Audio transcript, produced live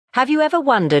Have you ever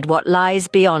wondered what lies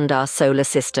beyond our solar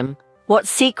system? What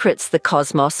secrets the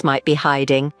cosmos might be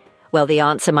hiding? Well, the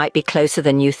answer might be closer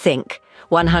than you think,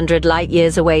 100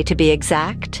 light-years away to be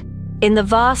exact. In the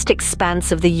vast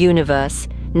expanse of the universe,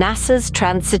 NASA's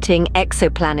Transiting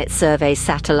Exoplanet Survey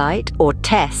Satellite, or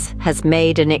TESS, has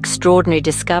made an extraordinary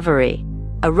discovery.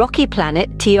 A rocky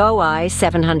planet, TOI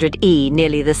 700e,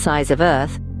 nearly the size of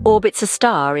Earth, orbits a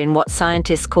star in what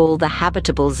scientists call the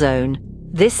habitable zone.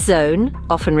 This zone,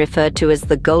 often referred to as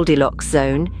the Goldilocks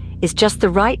zone, is just the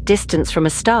right distance from a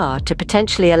star to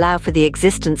potentially allow for the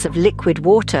existence of liquid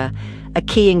water, a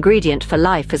key ingredient for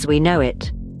life as we know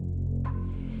it.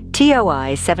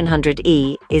 TOI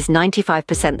 700e is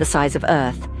 95% the size of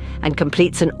Earth and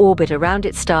completes an orbit around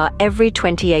its star every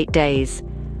 28 days.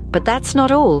 But that's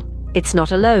not all. It's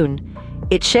not alone.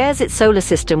 It shares its solar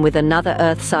system with another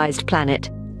Earth-sized planet,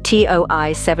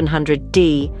 TOI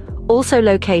 700d, also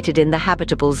located in the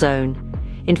habitable zone.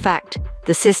 In fact,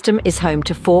 the system is home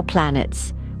to 4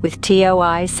 planets, with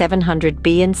TOI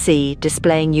 700b and c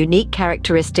displaying unique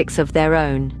characteristics of their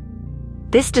own.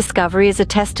 This discovery is a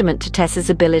testament to TESS's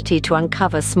ability to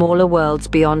uncover smaller worlds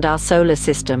beyond our solar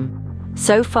system.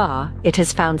 So far, it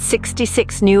has found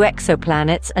 66 new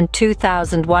exoplanets and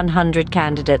 2,100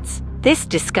 candidates. This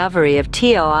discovery of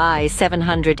TOI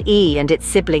 700e and its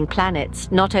sibling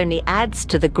planets not only adds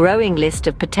to the growing list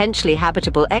of potentially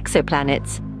habitable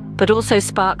exoplanets, but also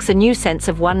sparks a new sense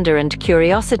of wonder and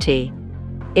curiosity.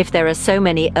 If there are so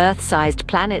many Earth-sized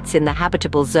planets in the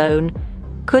habitable zone,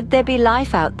 could there be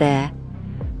life out there?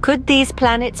 Could these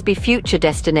planets be future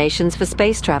destinations for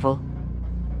space travel?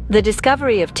 The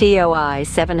discovery of TOI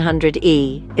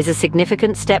 700e is a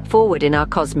significant step forward in our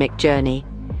cosmic journey.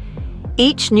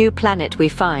 Each new planet we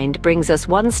find brings us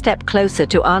one step closer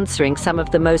to answering some of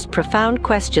the most profound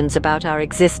questions about our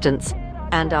existence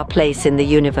and our place in the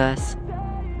universe.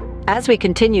 As we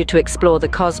continue to explore the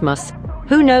cosmos,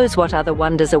 who knows what other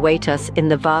wonders await us in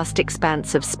the vast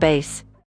expanse of space?